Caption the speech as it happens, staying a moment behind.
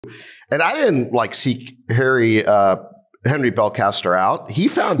And I didn't like seek Henry Belcaster out. He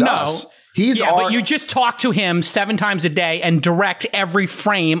found us. But you just talk to him 7 times a day and direct every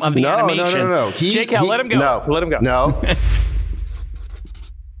frame of the animation. No. JK, let him go. No, let him go. No.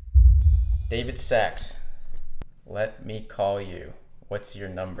 David Sachs, let me call you. What's your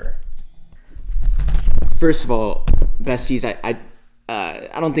number? First of all, besties, I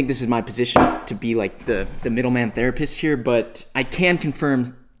don't think this is my position to be like the middleman therapist here, but I can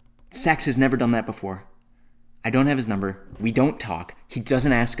confirm Sachs has never done that before. I don't have his number. We don't talk. He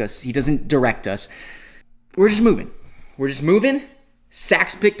doesn't ask us. He doesn't direct us. We're just moving.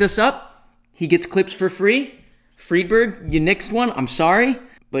 Sachs picked us up. He gets clips for free. Friedberg, you nixed one. I'm sorry.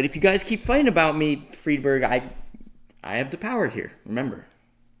 But if you guys keep fighting about me, Friedberg, I have the power here. Remember,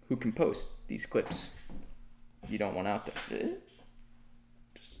 who can post these clips you don't want out there?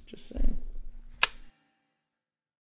 Just saying.